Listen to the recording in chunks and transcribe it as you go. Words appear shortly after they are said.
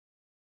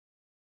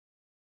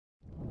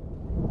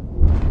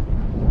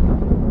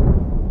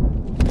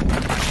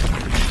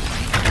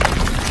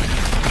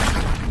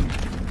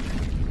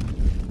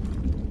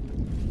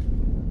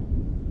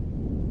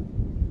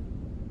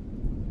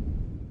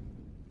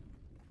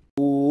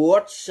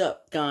What's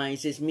up,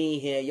 guys? It's me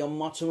here, your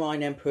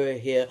Motorine Emperor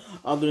here.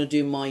 I'm going to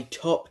do my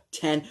top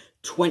 10,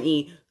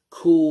 20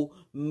 cool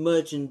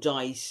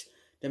merchandise,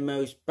 the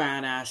most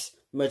badass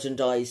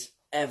merchandise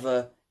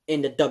ever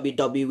in the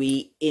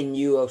WWE in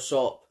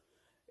Euroshop.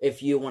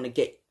 If you want to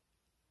get,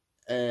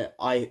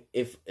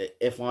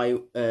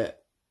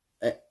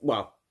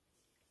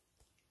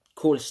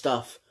 cool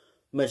stuff,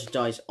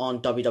 merchandise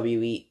on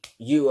WWE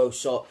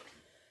Euroshop.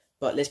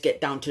 But let's get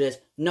down to this.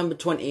 Number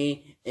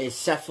 20 is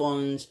Seth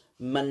Rollins'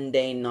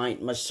 Monday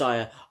Night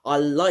Messiah. I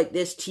like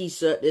this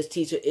t-shirt. This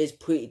t-shirt is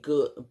pretty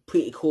good,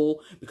 pretty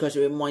cool, because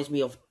it reminds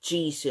me of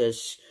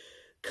Jesus,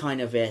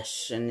 kind of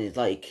ish. And it's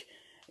like,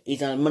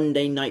 he's a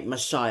Monday Night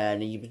Messiah,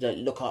 and you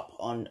look up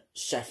on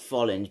Seth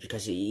Rollins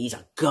because he's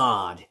a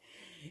god.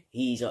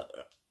 He's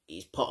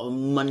part of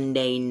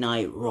Monday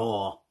Night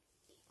Raw,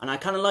 and I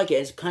kind of like it.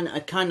 It's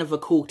kind of a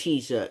cool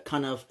t-shirt,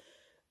 kind of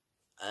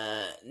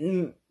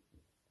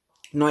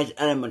nice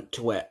element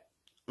to it,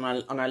 and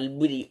I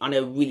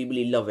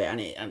really love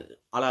it, and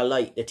I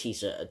like the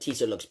t-shirt. The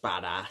t-shirt looks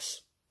badass,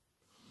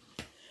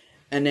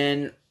 and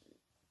then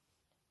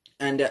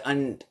and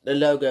the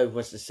logo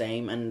was the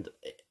same, and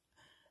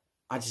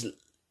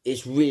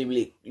it's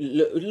really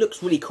it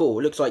looks really cool.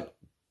 It looks like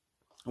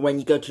when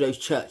you go to those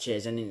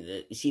churches and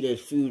you see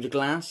those through the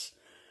glass.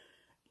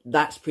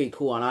 That's pretty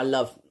cool, and I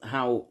love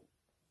how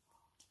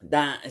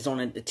that is on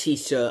the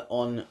t-shirt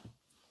on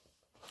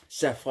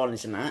Seth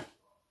Rollins and that.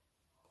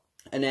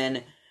 And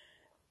then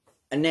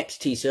a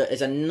next t-shirt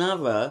is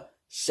another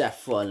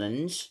Seth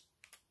Rollins,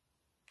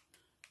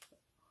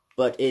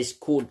 but it's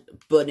called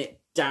Burn It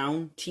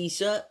Down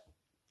t-shirt,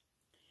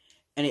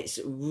 and it's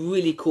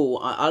really cool.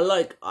 I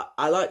like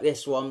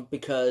this one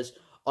because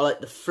I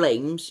like the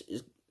flames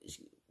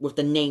with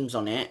the names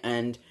on it,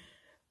 and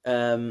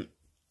I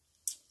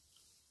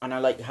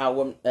like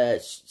how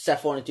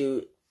Seth Rollins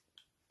do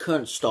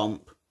Current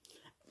Stomp.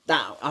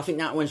 That, I think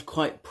that one's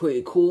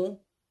pretty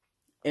cool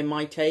in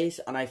my taste,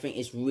 and I think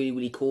it's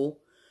really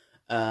cool.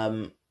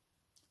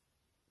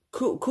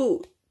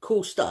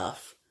 Cool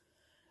stuff.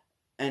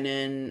 And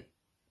then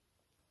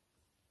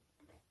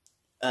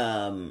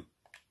the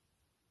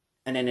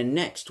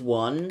next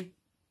one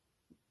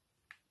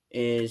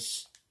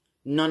is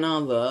none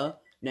other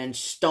than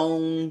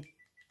Stone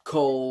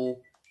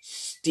Cold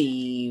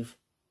Steve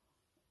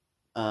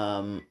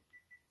Austin.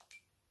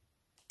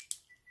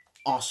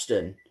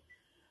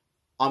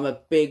 I'm a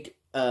big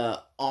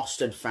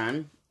Austin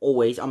fan.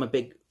 Always, I'm a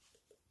big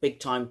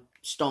time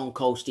Stone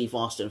Cold Steve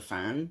Austin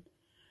fan.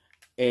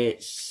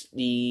 It's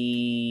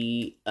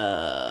the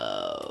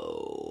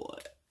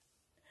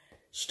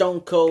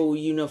Stone Cold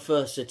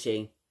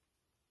University,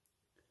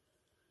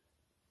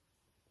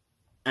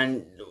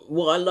 and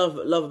what I love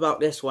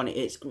about this one,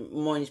 it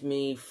reminds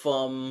me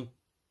from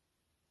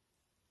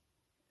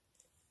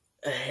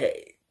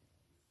the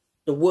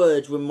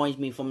words reminds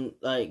me from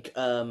like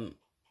kind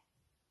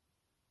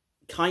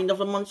of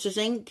a Monsters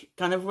Inc.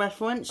 kind of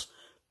reference.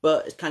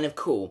 But it's kind of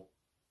cool,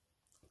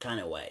 kind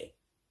of way.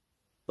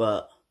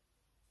 But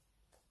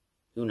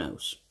who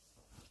knows?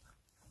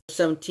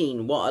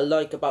 17. What I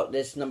like about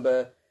this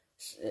number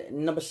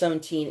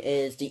 17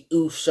 is the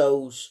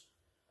Usos.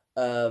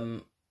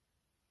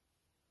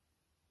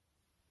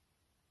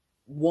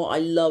 What I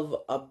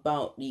love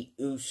about the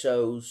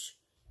Usos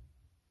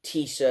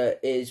t-shirt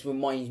is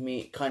reminds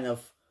me kind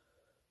of.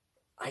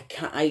 I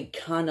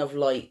kind of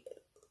like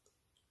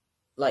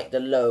the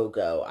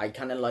logo. I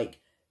kind of like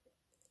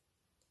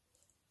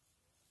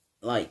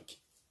I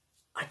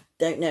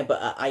don't know,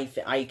 but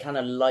I kind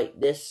of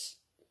like this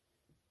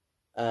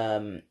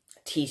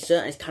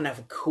t-shirt. It's kind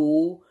of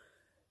cool,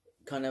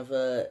 kind of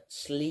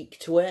sleek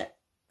to it,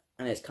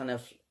 and it's kind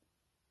of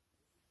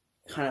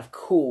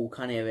cool,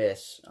 kind of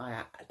is.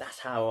 That's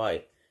how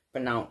I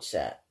pronounce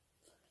it.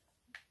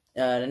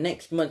 The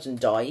next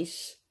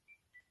merchandise,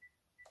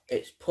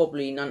 it's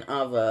probably none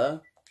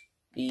other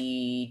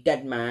the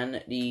dead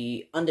man,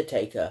 the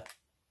Undertaker.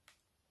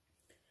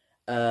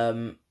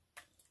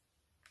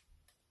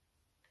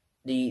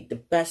 The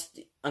best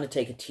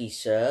Undertaker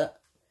t-shirt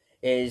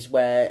is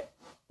where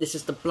this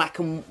is the black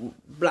and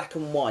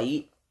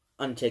white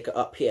Undertaker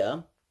up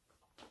here,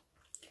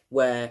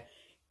 where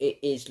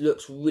it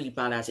looks really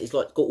badass. It's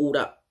like got all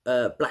that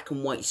black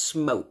and white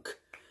smoke,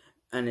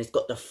 and it's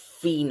got the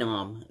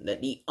Phenom,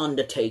 the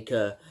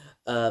Undertaker.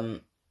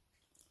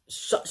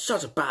 Such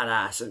a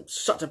badass and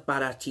such a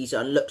badass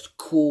t-shirt. It looks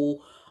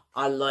cool.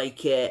 I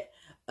like it.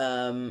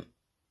 I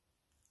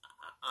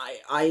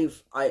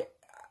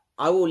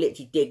will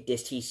literally dig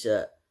this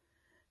t-shirt.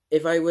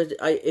 If I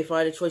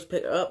had a choice to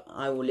pick it up,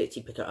 I will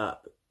literally pick it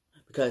up,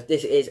 because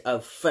this is a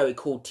very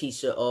cool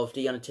t-shirt of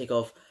the Undertaker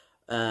of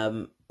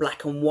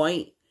black and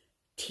white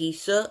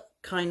t-shirt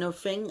kind of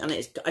thing, and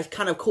it's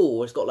kind of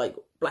cool. It's got like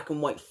black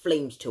and white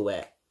flames to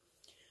it.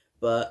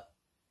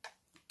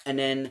 And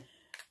then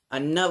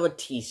another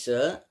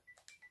t-shirt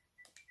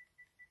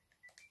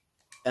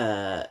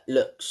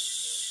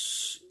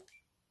looks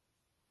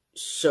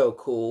so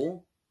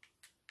cool.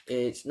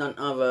 It's none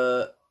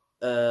other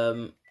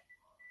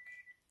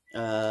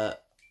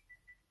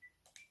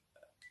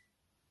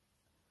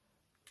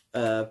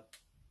Bray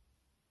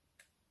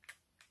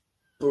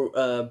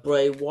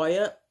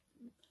Wyatt,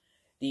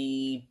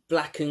 the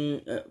black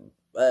and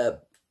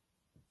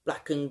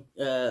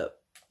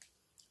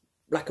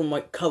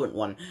white current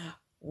one.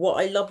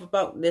 What I love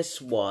about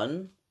this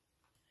one,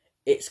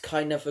 it's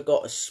kind of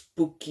got a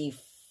spooky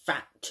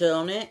factor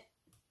on it,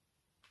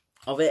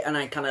 and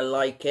I kind of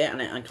like it,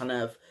 and I'm kind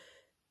of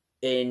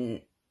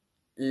in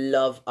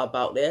love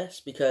about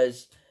this,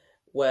 because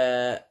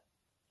where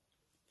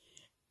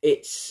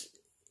it's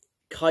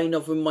kind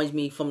of reminds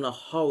me from the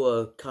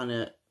horror kind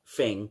of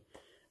thing.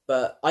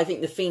 But I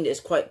think The Fiend is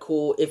quite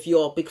cool. If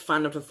you're a big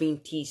fan of the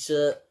Fiend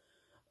t-shirt,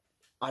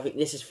 I think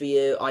this is for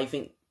you. I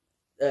think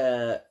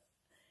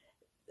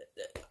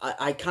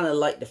I kind of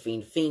like the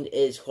Fiend. Fiend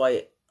is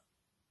quite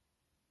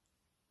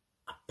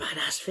a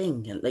badass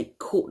thing, like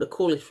the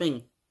coolest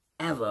thing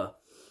ever.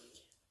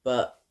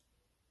 But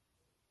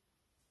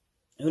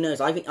who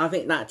knows? I think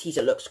that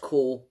t-shirt looks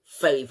cool.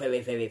 Very,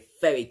 very, very,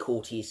 very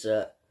cool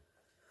t-shirt,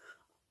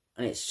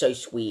 and it's so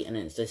sweet. And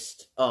it's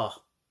just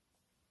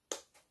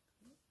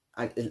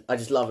I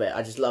just love it.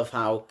 I just love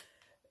how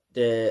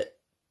the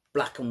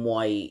black and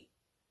white,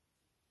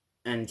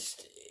 and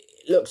it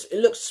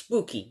looks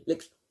spooky. It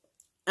looks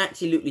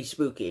absolutely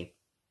spooky.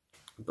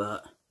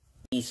 But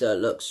t-shirt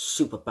looks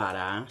super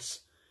badass.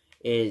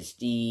 Is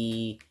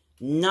the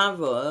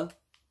another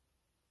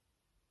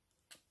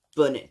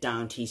Burn It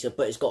Down t-shirt,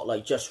 but it's got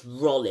like just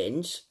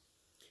Rollins,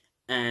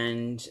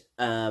 and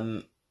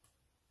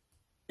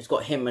it's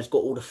got him. It's got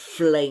all the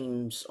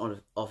flames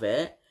of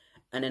it,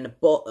 and in the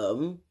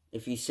bottom,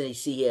 if you see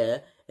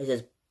here, it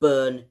says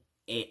 "Burn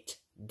It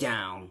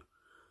Down,"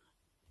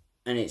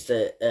 and it's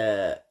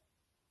a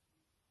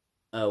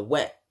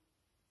wet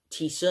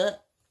t-shirt,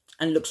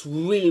 and it looks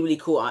really, really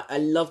cool. I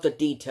love the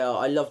detail.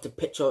 I love the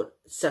picture of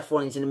Seth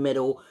Rollins in the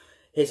middle,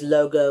 his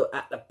logo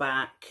at the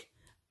back.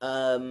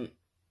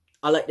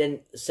 I like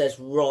then it says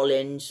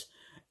Rollins,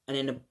 and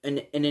in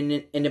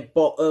the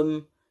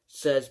bottom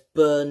says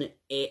 "Burn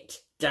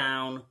It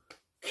Down."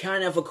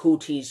 Kind of a cool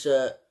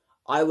t-shirt.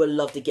 I would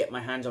love to get my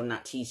hands on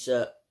that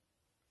t-shirt.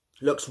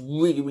 Looks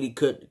really, really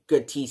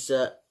good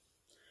t-shirt.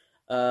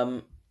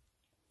 And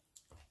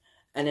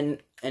then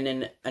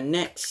a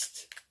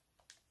next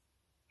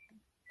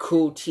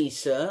cool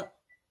t-shirt,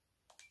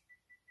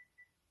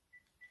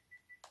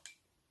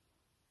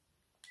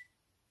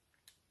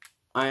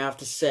 I have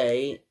to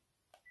say,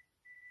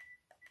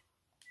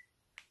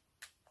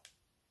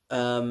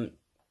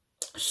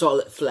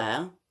 Solid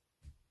Flare.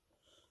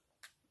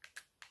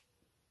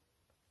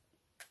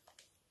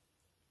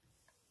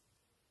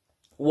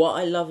 What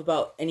I love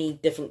about any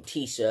different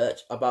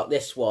t-shirt about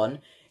this one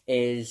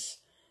is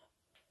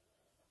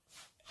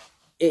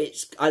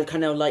I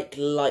kind of like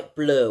light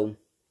blue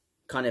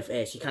kind of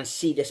is. You can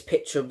see this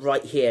picture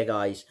right here,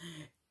 guys.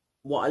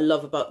 What I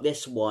love about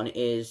this one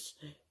is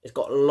it's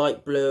got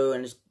light blue,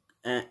 and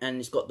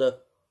it's got the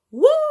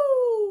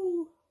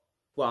woo.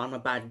 Well, I'm a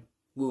bad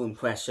woo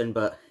impression,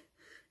 but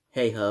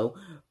hey ho.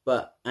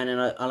 And then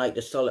I like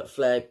the Solid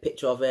Flare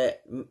picture of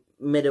it,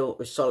 middle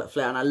with Solid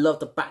Flare, and I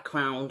love the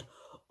background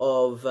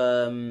of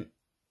what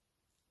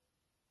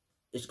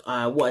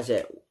is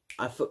it?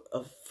 I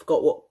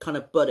forgot what kind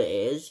of bird it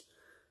is.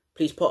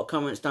 Please put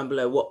comments down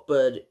below what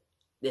bird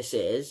this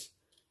is.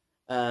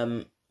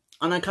 And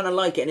I kind of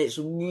like it, and it's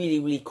really,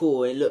 really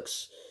cool. It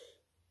looks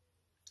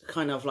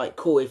kind of like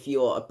cool if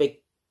you're a big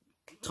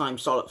time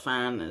Solid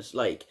fan. It's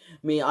like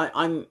me. I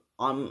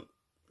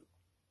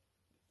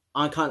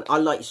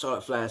like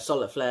Solid Flare.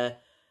 Solid Flare.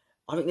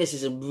 I think this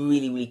is a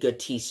really, really good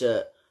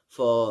t-shirt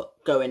for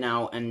going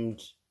out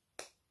and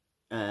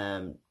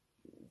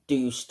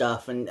do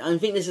stuff. And I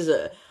think this is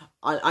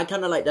I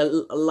kind of like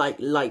the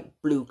light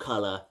blue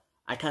color.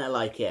 I kind of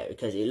like it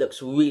because it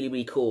looks really,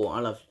 really cool.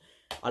 I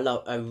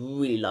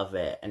really love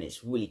it, and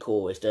it's really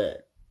cool. It's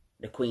the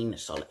Queen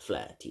Solid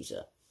Flare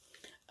t-shirt.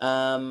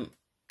 And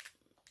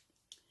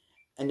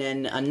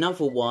then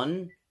another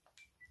one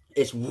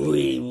is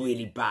really,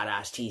 really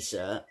badass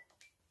t-shirt.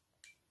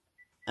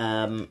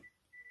 I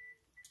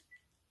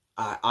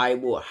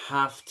will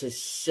have to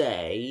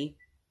say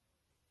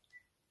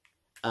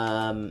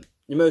the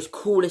most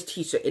coolest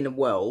t-shirt in the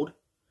world,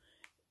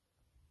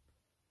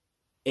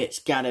 it's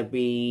gotta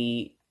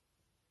be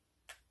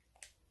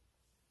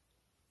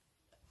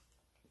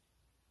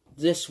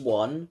this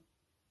one.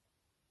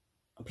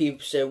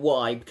 People say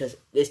why, because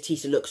this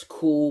t-shirt looks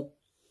cool.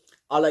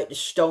 I like the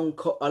Stone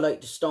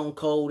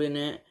Cold in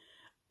it.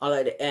 I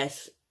like the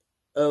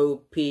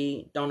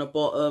S.O.P. down the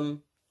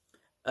bottom.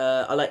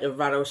 I like the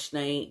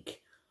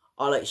rattlesnake.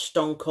 I like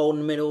Stone Cold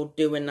in the middle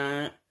doing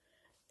that.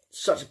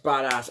 Such a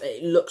badass.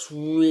 It looks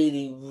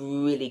really,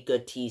 really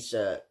good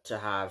t-shirt to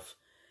have,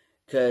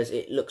 because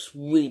it looks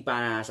really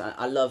badass.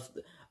 I love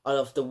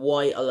the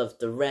white. I love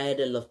the red.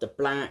 I love the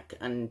black,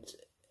 and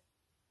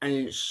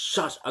it's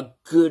such a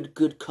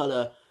good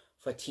color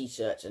for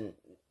t-shirts, and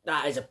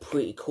that is a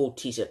pretty cool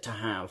t-shirt to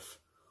have.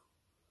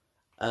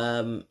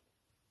 And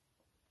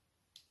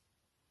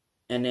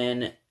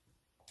then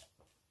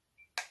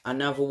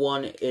another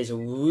one is a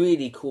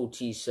really cool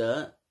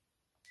t-shirt.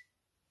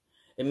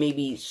 it may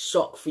be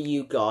shock for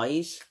you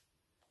guys,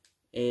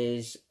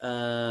 is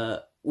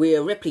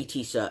Rhea Ripley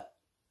t-shirt.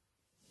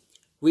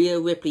 Rhea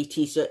Ripley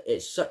t-shirt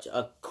is such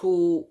a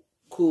cool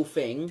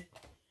thing.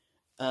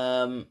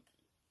 And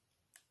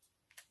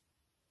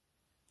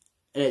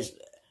it's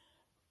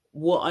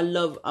what I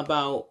love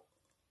about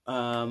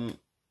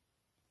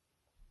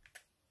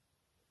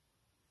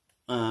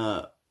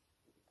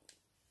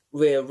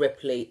Rhea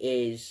Ripley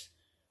is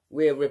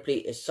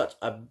such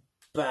a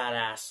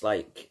badass,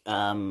 like,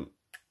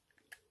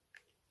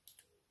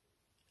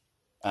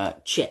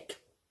 chick.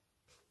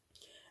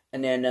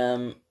 And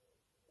then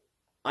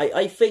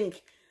I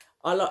think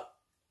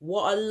what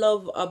I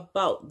love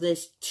about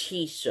this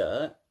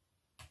t-shirt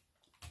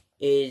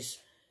is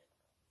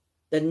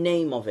the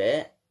name of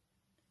it.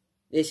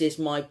 This is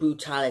my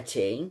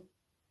brutality.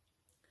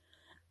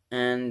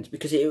 And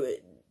because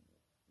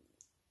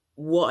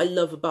what I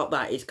love about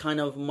that is kind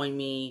of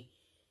I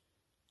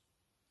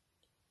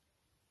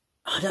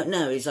don't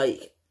know, it's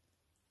like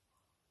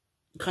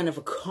kind of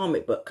a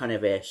comic book kind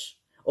of ish,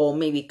 or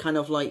maybe kind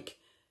of like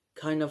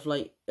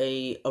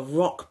a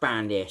rock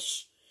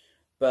band-ish.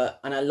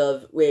 And I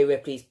love Rhea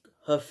Ripley's,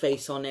 her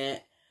face on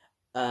it,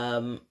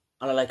 and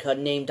I like her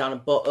name down the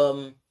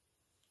bottom.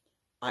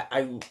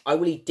 I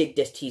really dig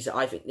this t-shirt.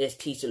 I think this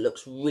t-shirt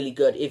looks really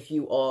good. If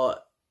you are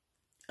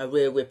a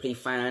Rhea Ripley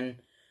fan,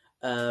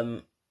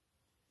 I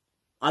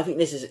think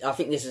this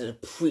is a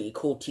pretty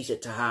cool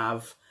t-shirt to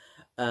have.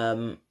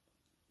 I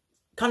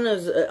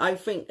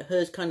think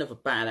hers kind of a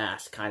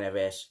badass kind of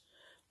ish,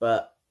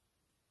 but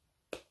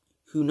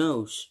who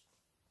knows?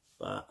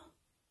 But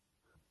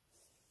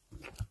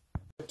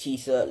the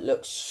t-shirt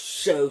looks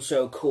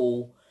so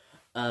cool.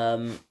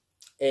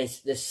 It's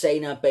the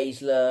Shayna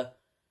Baszler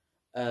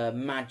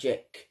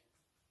Magic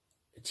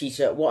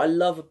t-shirt. What I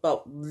love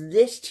about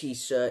this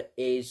t-shirt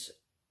is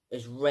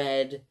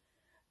red,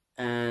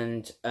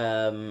 and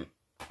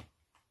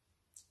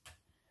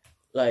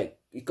like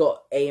you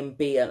got A and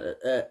B at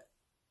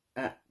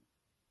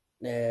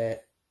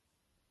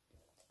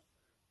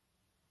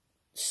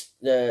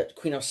the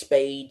Queen of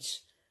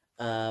Spades.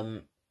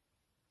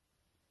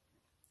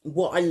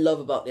 What I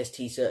love about this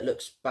t-shirt,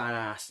 looks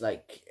badass.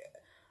 Like,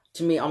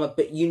 to me, I'm a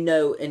bit, in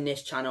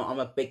this channel, I'm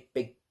a big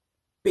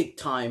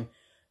time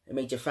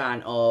major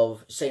fan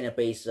of Shayna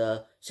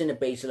Baszler. Shayna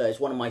Baszler is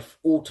one of my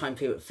all-time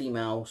favorite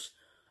females.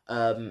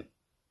 I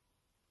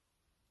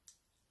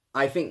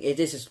think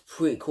this is a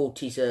pretty cool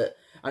t-shirt,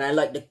 and I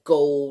like the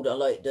gold. I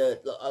like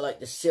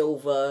the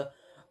silver.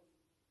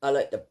 I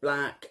like the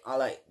black. I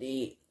like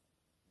the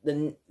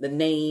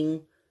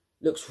name.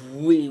 Looks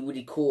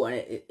really cool, and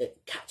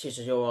it catches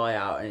your eye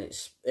out, and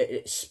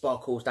it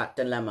sparkles that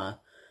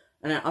dilemma,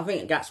 and I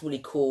think that's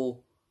really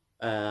cool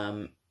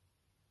to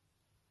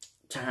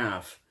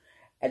have.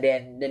 And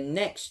then the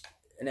next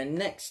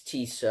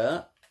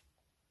t-shirt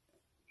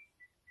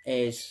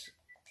is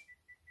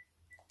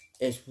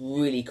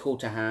really cool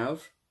to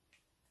have,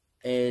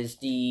 is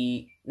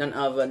none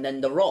other than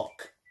the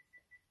Rock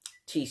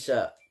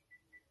t-shirt.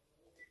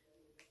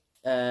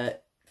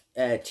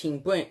 Team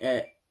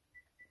Bringer,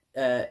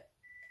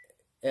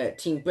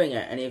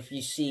 and if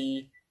you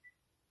see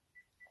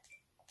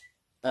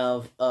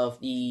of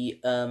the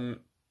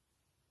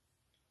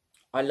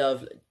I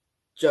love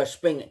Josh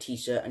Springer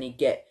t-shirt, and you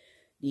get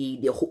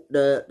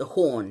the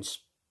horns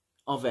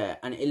of it,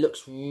 and it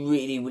looks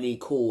really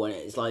cool, and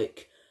it's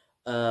like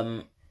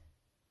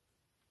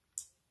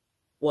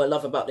what I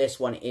love about this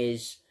one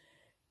is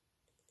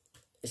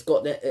it's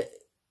got the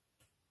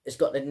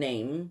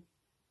name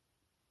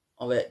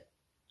of it,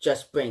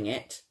 Just Bring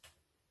It,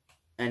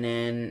 and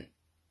then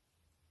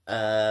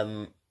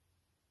and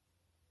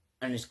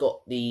it's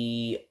got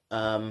the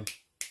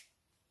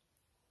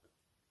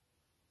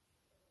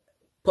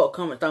put a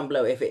comment down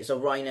below if it's a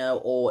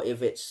rhino or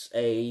if it's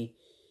a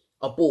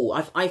bull.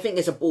 I think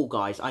it's a bull,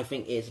 guys. I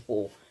think it's a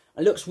bull.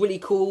 It looks really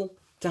cool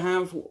to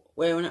have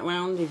wearing it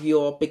around if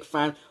you're a big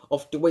fan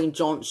of Dwayne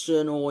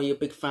Johnson or you're a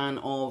big fan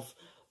of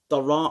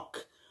The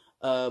Rock.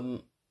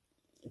 But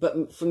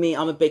for me,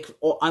 I'm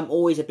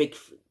always a big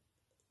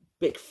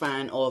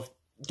fan of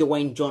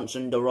Dwayne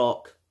Johnson, The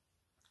Rock.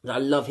 I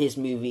love his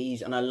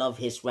movies and I love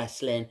his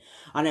wrestling,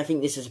 and I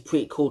think this is a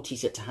pretty cool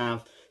t-shirt to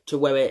have, to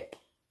wear it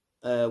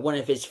one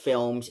of his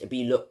films. It'd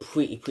look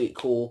pretty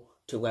cool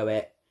to wear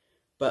it,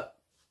 but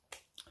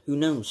who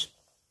knows.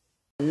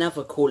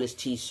 Another coolest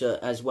t-shirt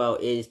as well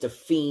is the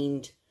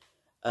Fiend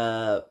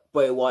Bray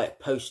Wyatt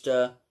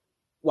poster.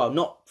 Well,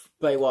 not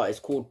Bray Wyatt, it's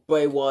called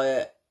Bray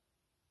Wyatt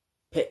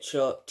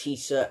picture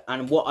t-shirt,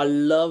 and what I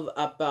love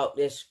about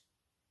this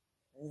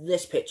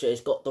picture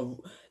is got the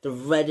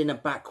red in the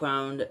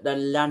background, the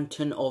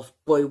lantern of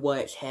Bray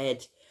Wyatt's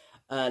head,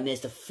 and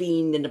there's the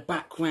Fiend in the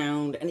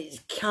background, and it's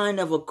kind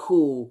of a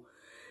cool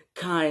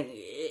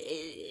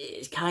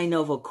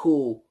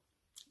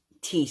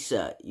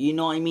t-shirt. You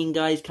know what I mean,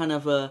 guys? Kind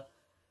of a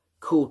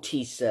cool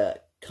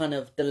t-shirt, kind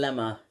of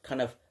dilemma,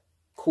 kind of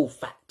cool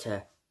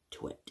factor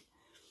to it.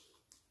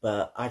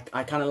 But I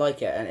kind of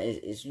like it, and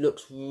it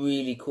looks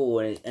really cool,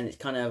 and it's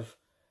kind of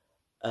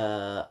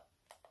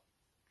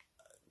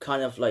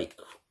kind of like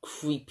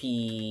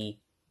creepy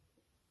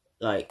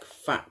like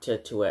factor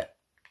to it,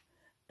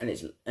 and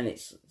it's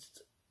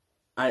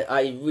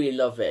I really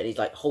love it. He's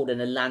like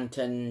holding a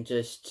lantern,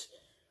 just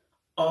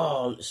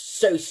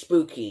so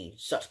spooky,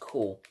 such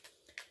cool.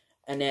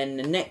 And then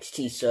the next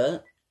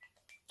t-shirt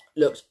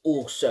looks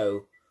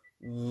also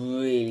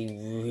really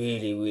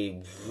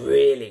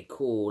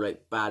cool,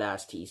 like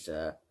badass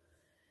t-shirt.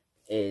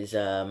 Is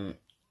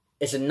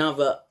it's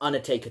another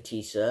Undertaker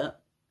t-shirt,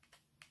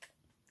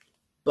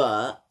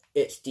 but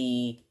it's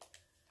the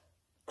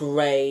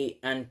grey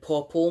and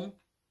purple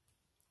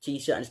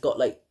t-shirt, and it's got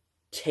like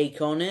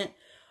Take on it.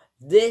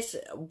 This,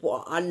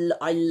 what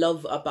I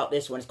love about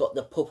this one, it's got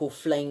the purple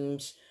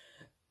flames,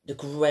 the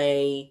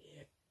grey,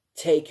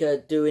 Taker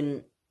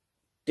doing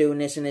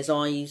this in his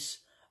eyes.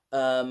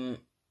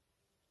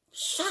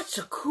 Such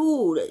a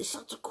cool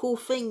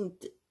thing.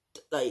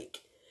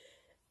 Like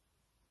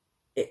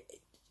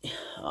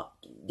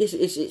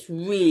it's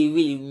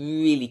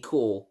really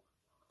cool,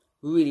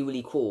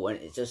 really cool, and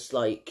it's just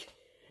like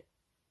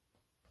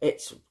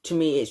to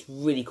me it's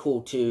really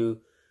cool to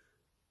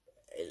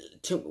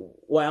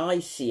where I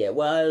see it,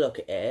 where I look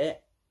at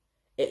it.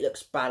 It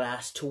looks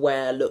badass to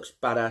where it looks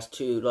badass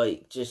to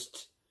like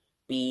just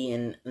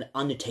being an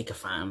Undertaker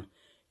fan,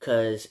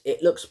 because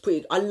it looks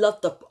pretty. I love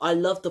the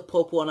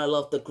purple and I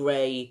love the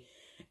grey.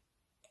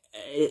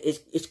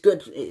 It's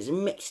good. It's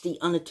mixed the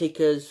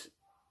Undertaker's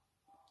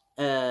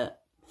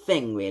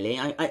thing really.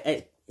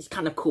 It's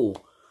kind of cool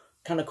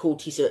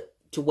t-shirt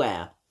to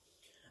wear.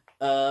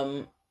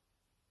 And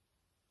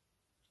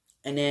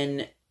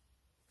then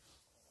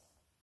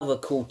another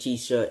cool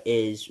t-shirt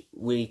is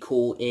really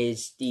cool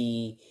is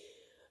the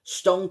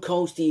Stone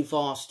Cold Steve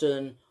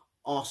Austin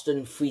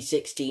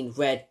 316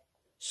 red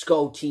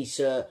skull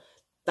t-shirt.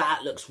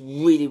 That looks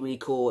really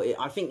cool.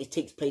 I think it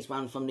takes place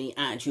around from the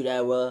Attitude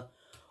Era.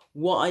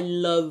 What I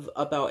love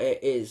about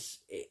it is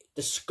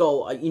the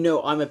skull. You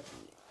know, I'm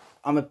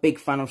a big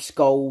fan of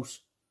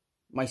skulls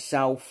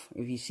myself.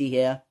 If you see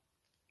here,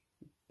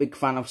 big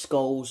fan of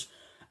skulls,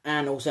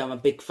 and also I'm a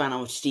big fan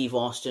of Steve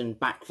Austin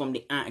back from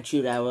the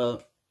Attitude Era.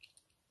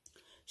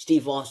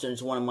 Steve Austin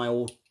is one of my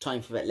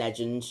all-time favorite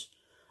legends.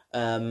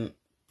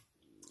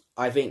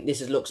 I think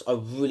this looks a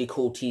really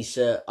cool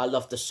t-shirt. I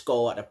love the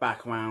skull at the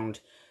background,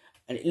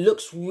 and it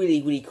looks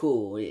really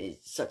cool.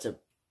 It's such a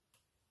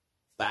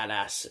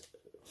badass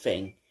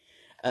thing.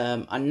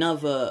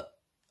 Another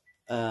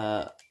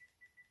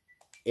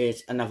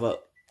is another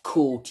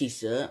cool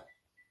t-shirt.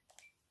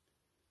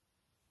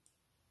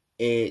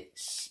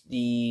 It's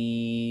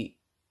the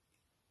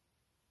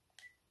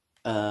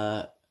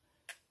Shayna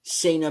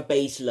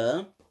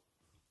Baszler,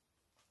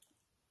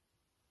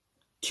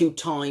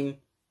 two-time,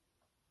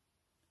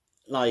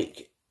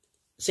 like,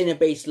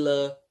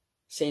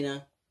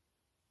 Shayna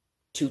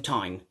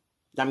two-time.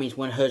 That means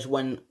when hers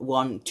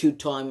won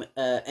two-time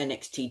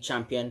NXT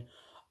champion.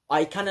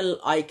 I kind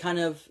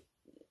of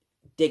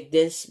dig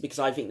this because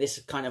I think this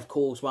is kind of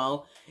cool as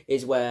well.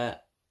 Is where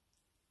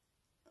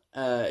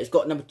it's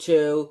got number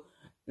 2,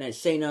 and then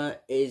Shayna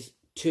is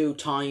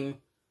two-time,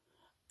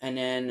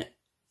 and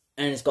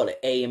it's got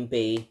the A and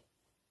B,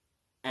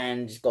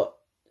 and it's got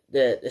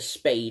the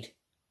spade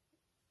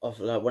of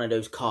like one of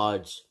those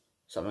cards,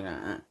 something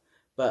like that.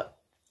 But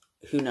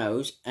who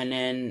knows? And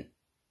then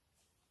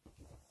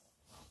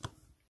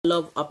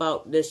love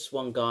about this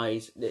one,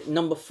 guys.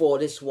 Number 4.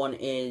 This one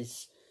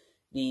is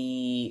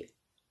the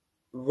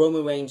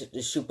Roman Reigns,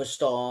 the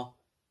Superstar,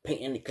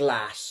 painting the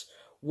glass.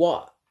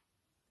 What,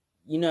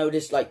 you know,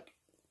 this like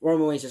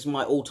Roman Reigns is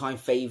my all-time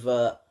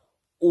favorite.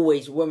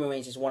 Always, Roman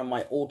Reigns is one of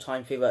my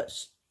all-time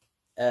favorites.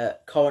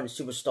 Current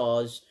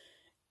superstars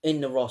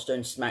in the roster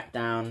in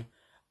SmackDown.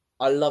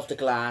 I love the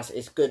glass.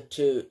 It's good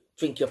to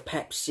drink your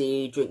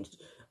Pepsi. Drink,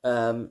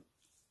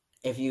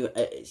 if you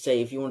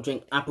if you want to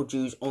drink apple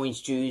juice,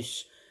 orange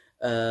juice,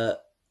 all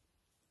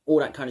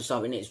that kind of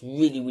stuff, and it's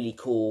really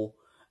cool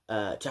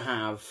to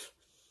have,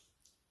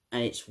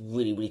 and it's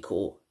really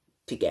cool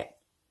to get.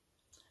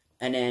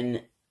 And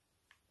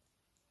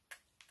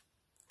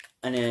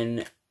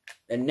then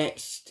the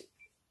next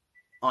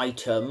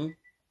item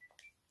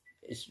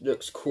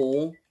looks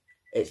cool.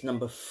 It's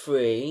number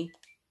 3.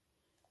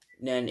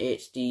 Then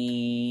it's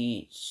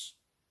the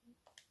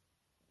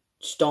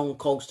Stone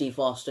Cold Steve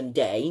Austin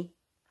Day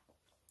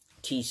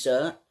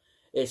t-shirt.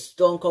 It's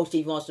Stone Cold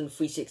Steve Austin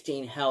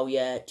 316 Hell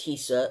Yeah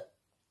t-shirt,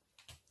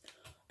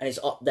 and it's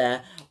up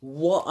there.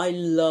 What I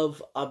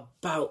love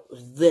about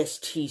this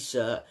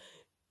t-shirt,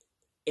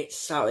 it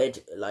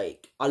sounded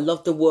like, I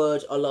love the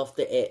words, I love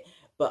it,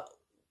 but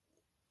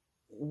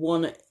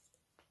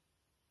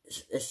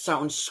it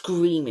sounds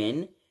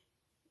screaming,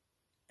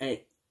 and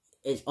it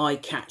is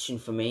eye-catching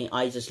for me.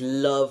 I just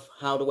love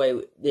how the way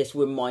this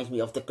reminds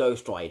me of the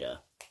Ghost Rider.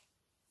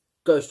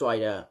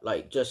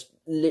 Like, just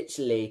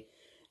literally,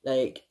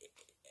 like,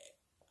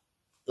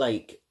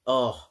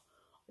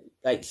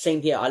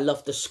 same here. I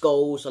love the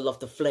skulls, I love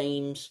the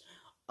flames,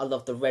 I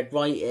love the red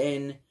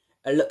writing.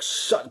 It looks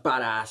such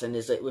badass, and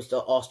it was the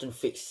Austin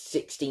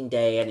 16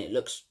 Day, and it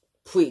looks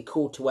pretty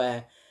cool to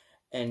wear,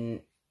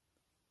 and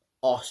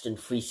Austin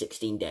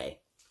 316 Day.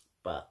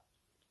 But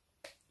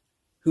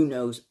who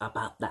knows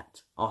about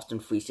that? Austin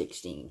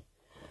 316.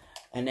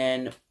 And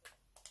then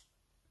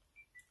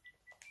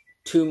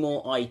 2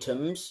 more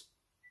items.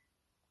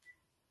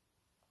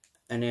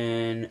 And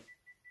then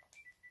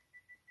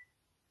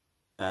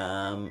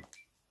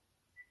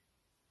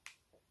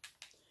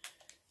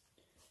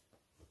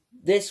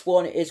this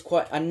one is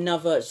quite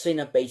another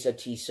Cinebase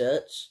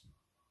t-shirts.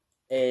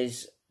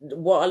 Is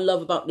what I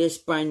love about this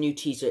brand new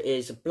t-shirt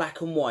is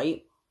black and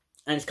white,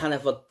 and it's kind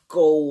of a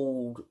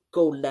gold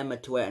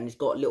lemma to it, and it's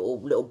got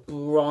little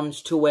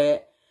bronze to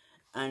it,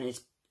 and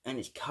it's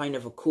kind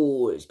of a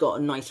cool. It's got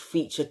a nice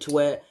feature to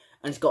it,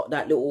 and it's got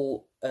that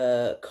little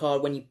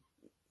card when you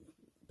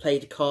play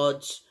the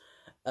cards,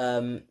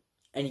 and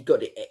you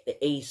got the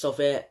ace of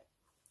it.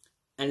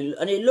 And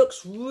it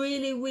looks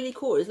really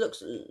cool. It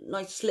looks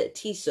nice slit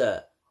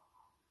t-shirt.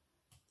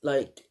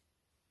 Like,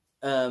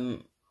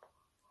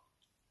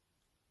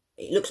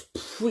 it looks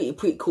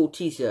pretty cool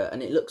t-shirt,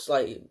 and it looks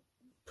like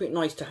pretty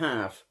nice to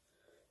have.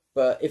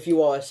 But if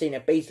you are a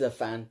Shayna Baszler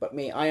fan, but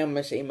me, I am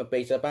a Shayna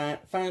Baszler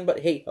fan,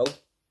 but hey ho.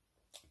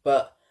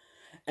 But,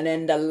 and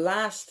then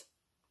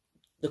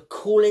the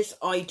coolest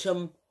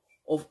item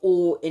of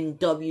all in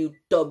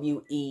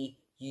WWE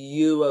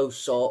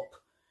Euroshop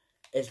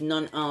is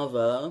none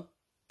other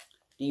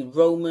the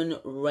Roman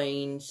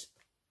Reigns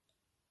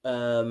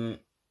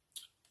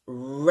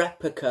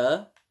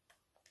replica,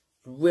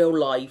 real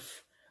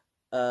life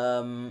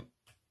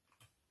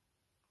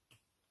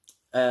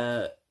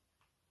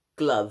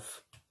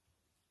glove.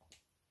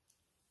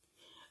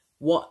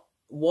 What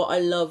I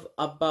love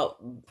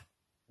about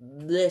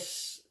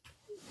this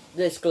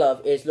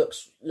glove is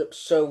looks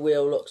so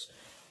real.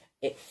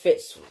 It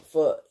fits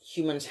for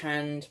human's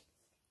hand,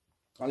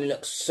 and it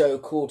looks so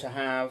cool to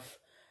have.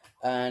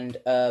 And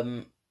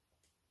the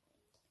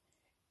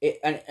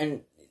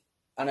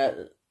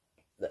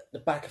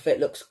back of it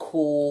looks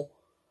cool,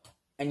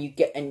 and you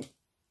get a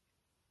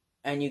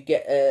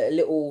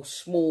little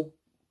small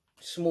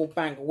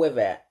bag with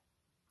it,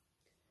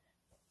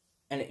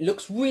 and it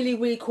looks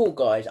really cool,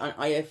 guys. And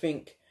I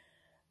think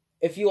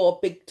if you're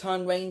a big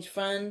time Reigns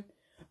fan,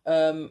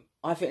 I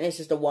think this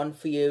is the one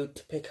for you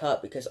to pick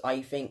up, because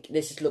I think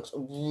this looks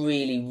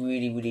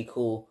really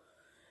cool.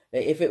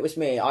 Like, if it was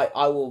me,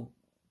 I will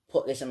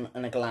put this in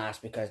a glass,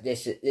 because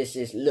this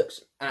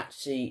looks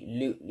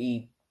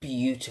absolutely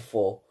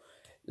beautiful.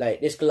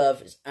 Like, this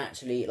glove is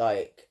actually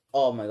like,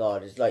 oh my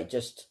god, it's like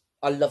just,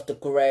 I love the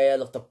grey, I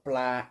love the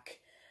black,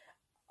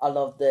 I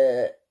love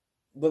the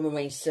Roman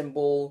Reigns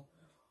symbol,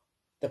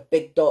 the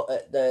big dot,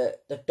 the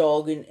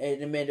dog in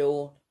the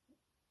middle.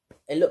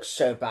 It looks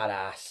so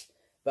badass.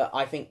 But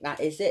I think that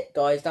is it,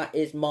 guys. That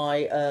is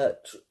my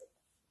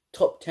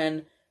top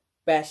 10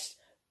 best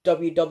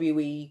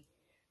WWE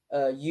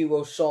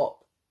Euroshop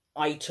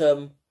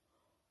item,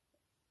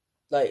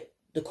 like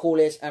the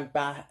coolest and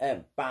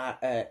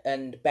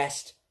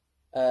best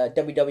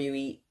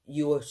WWE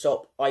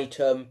Euroshop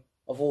item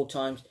of all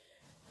times.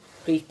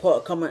 Please put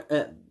a comment.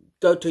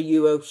 Go to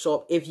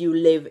Euroshop if you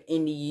live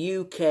in the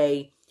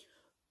UK.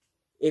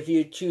 If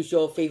you choose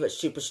your favorite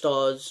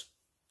superstars,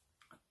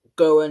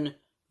 go and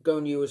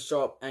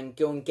Euroshop and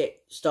go and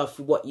get stuff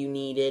what you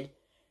needed,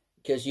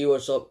 because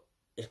Euroshop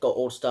has got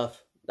all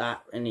stuff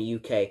that in the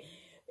UK.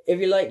 If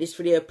you like this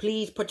video,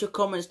 please put your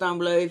comments down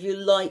below. If you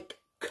like,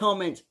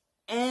 comment,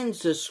 and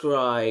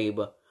subscribe.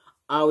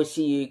 I will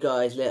see you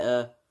guys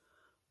later.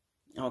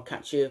 I'll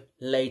catch you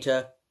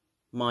later.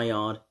 My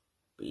yard.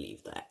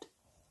 Believe that.